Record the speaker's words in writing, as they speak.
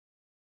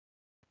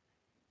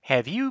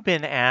Have you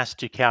been asked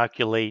to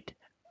calculate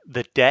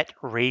the debt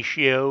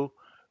ratio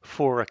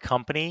for a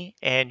company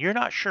and you're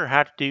not sure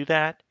how to do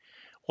that?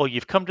 Well,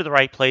 you've come to the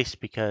right place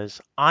because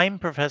I'm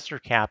Professor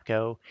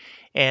Capko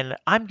and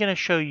I'm going to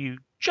show you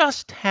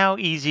just how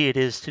easy it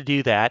is to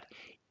do that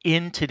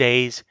in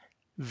today's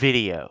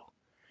video.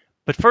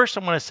 But first,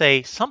 I'm going to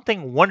say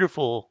something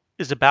wonderful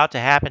is about to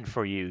happen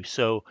for you,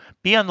 so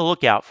be on the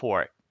lookout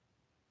for it.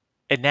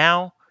 And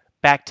now,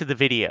 back to the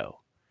video.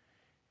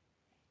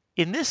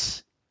 In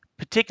this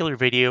particular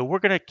video, we're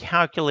going to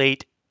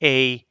calculate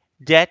a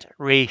debt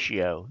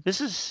ratio.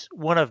 This is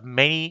one of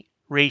many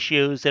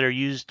ratios that are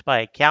used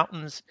by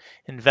accountants,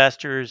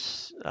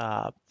 investors,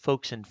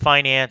 folks in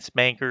finance,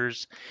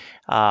 bankers,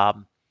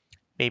 um,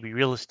 maybe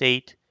real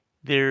estate.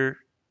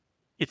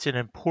 It's an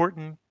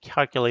important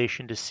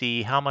calculation to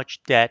see how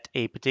much debt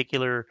a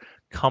particular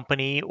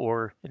company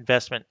or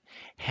investment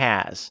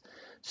has.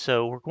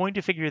 So we're going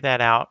to figure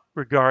that out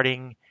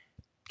regarding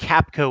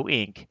Capco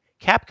Inc.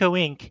 Capco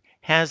Inc.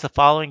 has the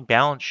following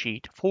balance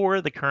sheet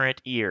for the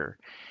current year.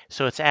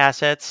 So its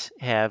assets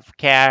have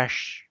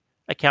cash,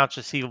 accounts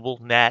receivable,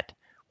 net.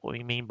 What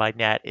we mean by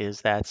net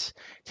is that's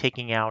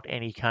taking out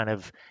any kind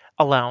of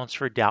allowance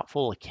for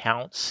doubtful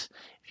accounts.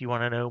 If you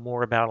want to know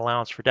more about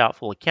allowance for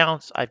doubtful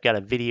accounts, I've got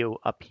a video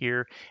up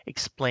here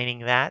explaining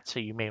that, so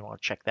you may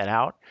want to check that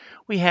out.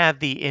 We have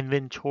the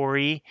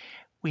inventory.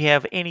 We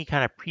have any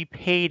kind of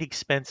prepaid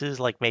expenses,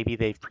 like maybe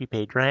they've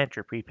prepaid rent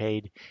or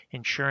prepaid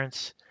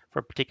insurance for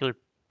a particular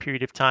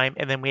period of time.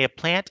 And then we have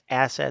plant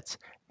assets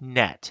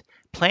net.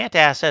 Plant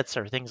assets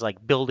are things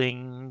like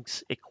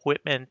buildings,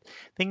 equipment,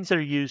 things that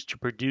are used to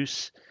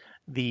produce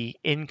the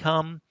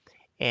income.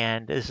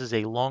 And this is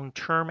a long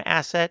term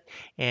asset.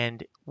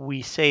 And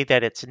we say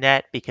that it's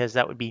net because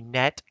that would be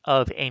net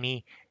of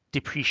any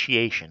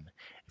depreciation.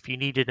 If you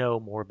need to know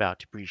more about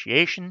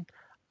depreciation,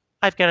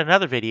 I've got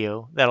another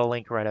video that'll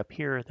link right up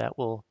here that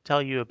will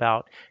tell you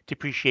about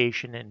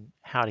depreciation and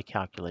how to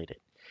calculate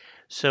it.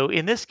 So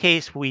in this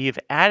case, we've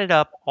added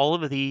up all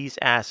of these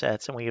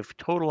assets and we have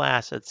total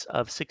assets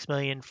of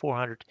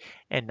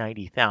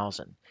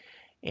 6,490,000.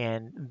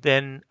 And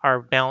then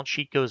our balance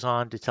sheet goes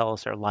on to tell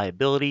us our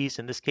liabilities.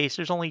 In this case,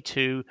 there's only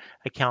two: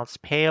 accounts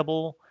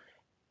payable,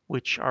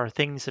 which are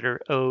things that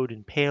are owed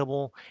and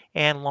payable,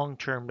 and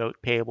long-term note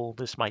payable.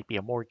 This might be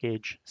a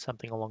mortgage,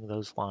 something along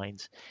those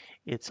lines.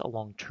 It's a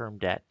long-term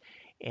debt.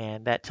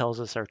 And that tells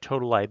us our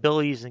total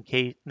liabilities. In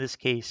this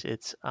case,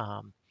 it's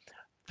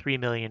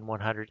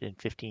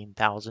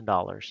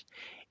 $3,115,000.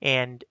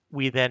 And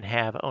we then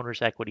have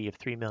owner's equity of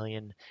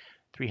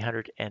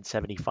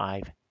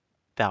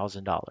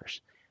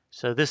 $3,375,000.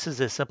 So this is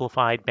a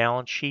simplified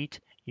balance sheet.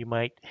 You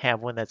might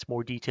have one that's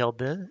more detailed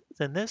than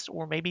this,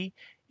 or maybe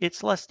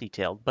it's less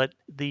detailed, but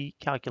the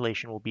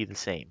calculation will be the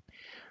same.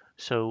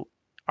 So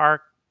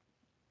our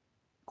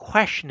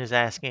question is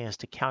asking us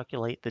to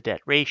calculate the debt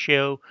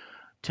ratio.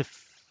 To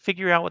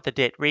figure out what the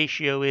debt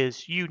ratio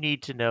is, you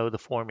need to know the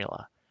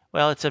formula.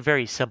 Well, it's a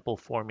very simple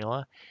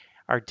formula.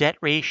 Our debt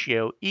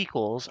ratio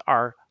equals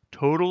our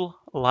total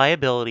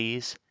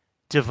liabilities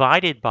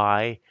divided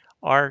by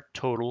our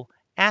total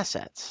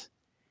assets.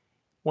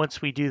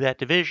 Once we do that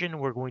division,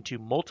 we're going to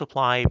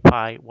multiply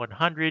by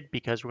 100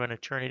 because we're going to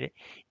turn it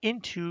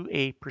into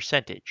a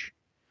percentage.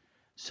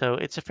 So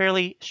it's a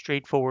fairly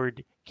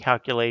straightforward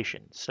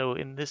calculation. So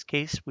in this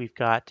case, we've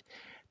got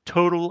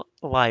total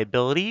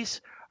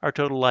liabilities. Our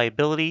total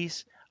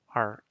liabilities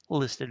are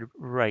listed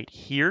right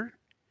here.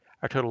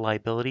 Our total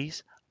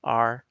liabilities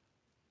are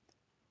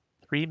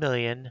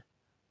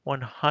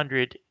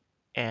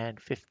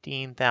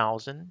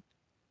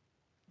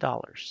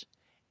 $3,115,000.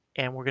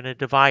 And we're going to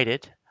divide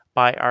it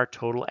by our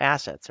total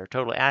assets. Our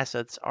total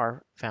assets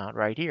are found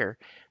right here,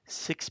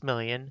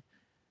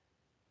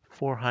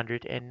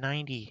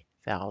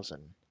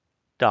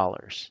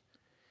 $6,490,000.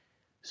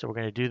 So we're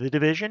going to do the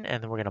division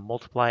and then we're going to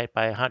multiply it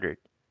by 100.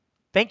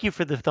 Thank you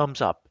for the thumbs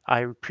up.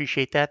 I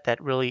appreciate that.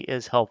 That really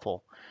is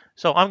helpful.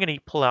 So I'm going to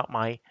pull out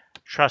my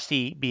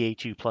trusty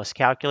BA2 Plus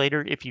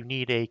calculator. If you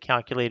need a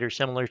calculator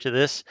similar to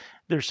this,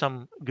 there's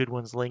some good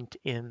ones linked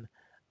in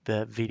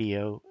the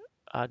video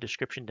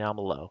description down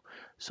below.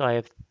 So I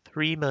have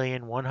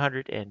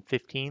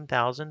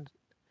 3,115,000,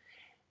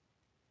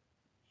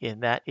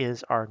 and that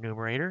is our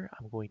numerator.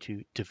 I'm going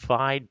to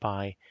divide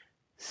by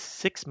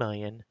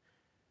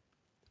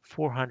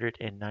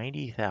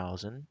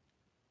 6,490,000,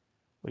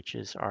 which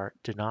is our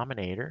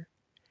denominator,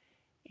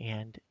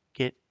 and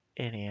get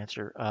an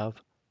answer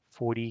of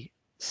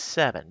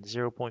 47,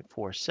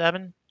 0.47,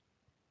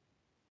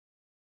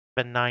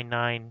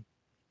 799,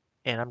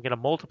 and I'm going to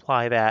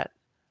multiply that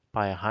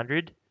by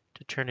 100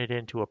 to turn it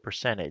into a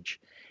percentage.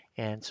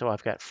 And so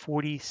I've got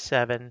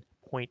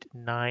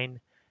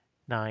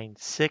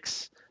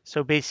 47.996.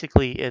 So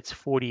basically it's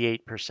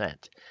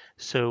 48%.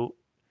 So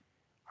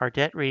our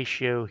debt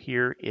ratio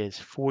here is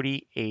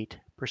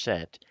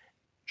 48%.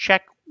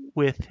 Check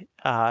with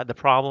the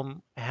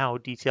problem how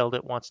detailed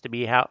it wants to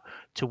be, how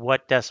to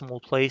what decimal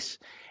place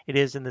it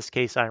is. In this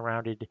case, I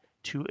rounded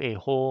to a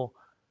whole.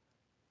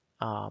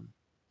 I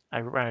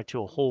rounded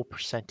to a whole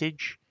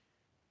percentage.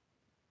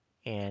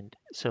 And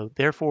so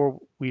therefore,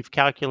 we've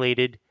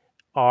calculated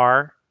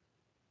our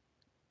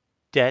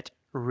debt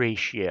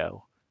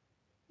ratio.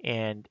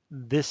 And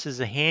this is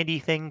a handy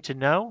thing to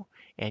know,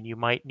 and you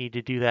might need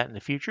to do that in the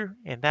future.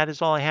 And that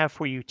is all I have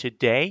for you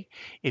today.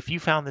 If you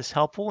found this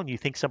helpful and you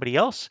think somebody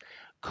else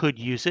could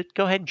use it,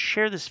 go ahead and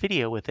share this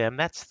video with them.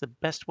 That's the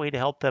best way to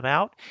help them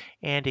out,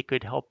 and it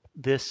could help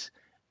this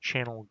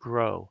channel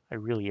grow. I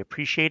really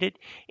appreciate it.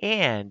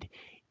 And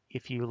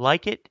if you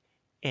like it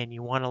and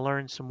you want to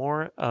learn some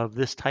more of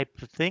this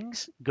type of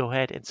things, go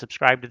ahead and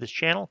subscribe to this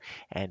channel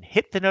and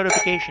hit the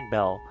notification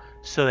bell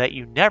so that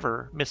you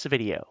never miss a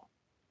video.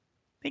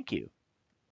 Thank you.